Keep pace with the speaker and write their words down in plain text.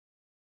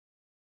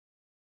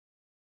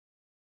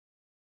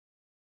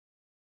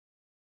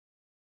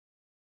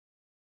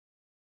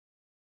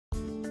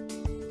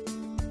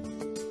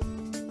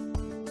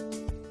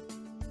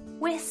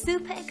We're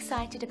super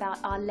excited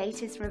about our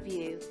latest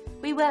review.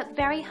 We work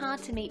very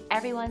hard to meet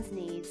everyone's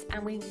needs,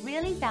 and we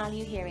really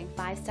value hearing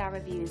 5-star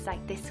reviews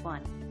like this one.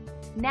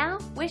 Now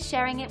we're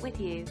sharing it with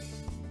you.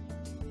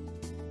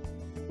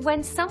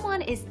 When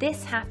someone is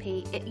this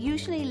happy, it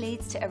usually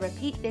leads to a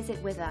repeat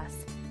visit with us,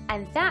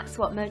 and that's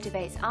what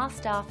motivates our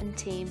staff and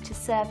team to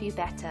serve you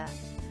better.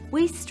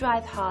 We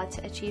strive hard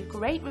to achieve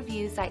great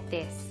reviews like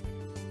this.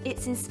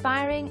 It's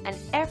inspiring, and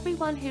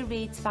everyone who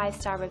reads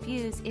 5-star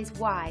reviews is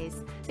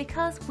wise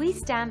because we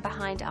stand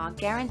behind our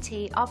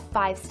guarantee of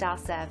 5-star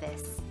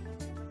service.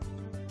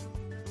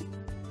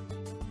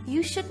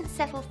 You shouldn't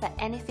settle for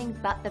anything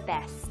but the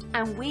best,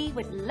 and we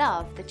would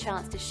love the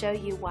chance to show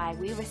you why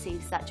we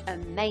receive such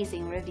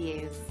amazing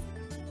reviews.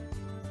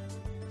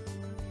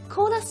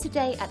 Call us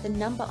today at the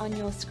number on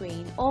your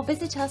screen or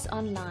visit us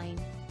online.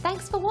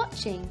 Thanks for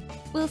watching.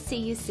 We'll see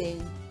you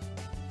soon.